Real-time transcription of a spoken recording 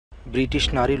British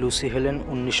নারী Lucy Helen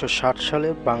 ১৯৬০ সালে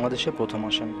বাংলাদেশে প্রথম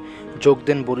আসেন। যোগ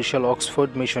দেন বরিশাল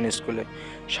অক্সফোর্ড মিশন স্কুলে।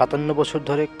 ৫৭ বছর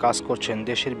ধরে কাজ করছেন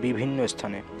দেশের বিভিন্ন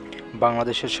স্থানে।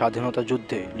 বাংলাদেশের স্বাধীনতা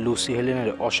যুদ্ধে লুসি হেলেনের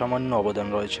অসামান্য অবদান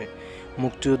রয়েছে।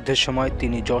 মুক্তিযুদ্ধের সময়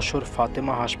তিনি যশোর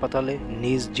ফাতেমা হাসপাতালে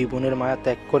নিজ জীবনের মায়া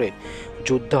ত্যাগ করে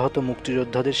যুদ্ধাহত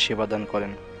মুক্তিযোদ্ধাদের সেবাদান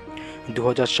করেন।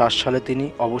 ২০০৭ সালে তিনি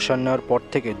অবসর নেওয়ার পর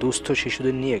থেকে দুস্থ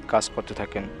শিশুদের নিয়ে কাজ করতে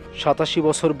থাকেন। ৮৭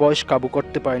 বছর বয়স কাবু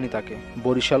করতে পারেনি তাকে।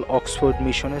 বরিশাল অক্সফোর্ড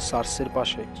মিশনে চার্চের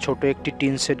পাশে ছোট একটি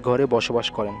টিন সেট ঘরে বসবাস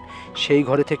করেন। সেই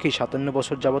ঘরে থেকেই ৫৭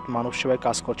 বছর যাবৎ মানব সেবায়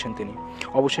কাজ করছেন তিনি।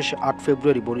 অবশেষে ৮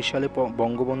 ফেব্রুয়ারি বরিশালে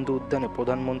বঙ্গবন্ধু উদ্যানে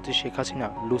প্রধানমন্ত্রী শেখ হাসিনা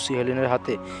লুসি হেলেনের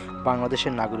হাতে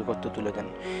বাংলাদেশের নাগরিকত্ব তুলে দেন।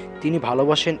 তিনি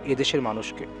ভালোবাসেন এদেশের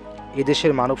মানুষকে।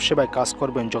 এদেশের মানব সেবায় কাজ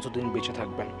করবেন যতদিন বেঁচে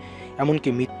থাকবেন। এমনকি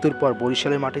মৃত্যুর পর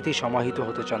বরিশালের মাটিতেই সমাহিত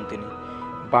হতে চান তিনি।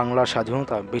 বাংলার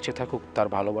স্বাধীনতা বেঁচে থাকুক তার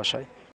ভালোবাসায়।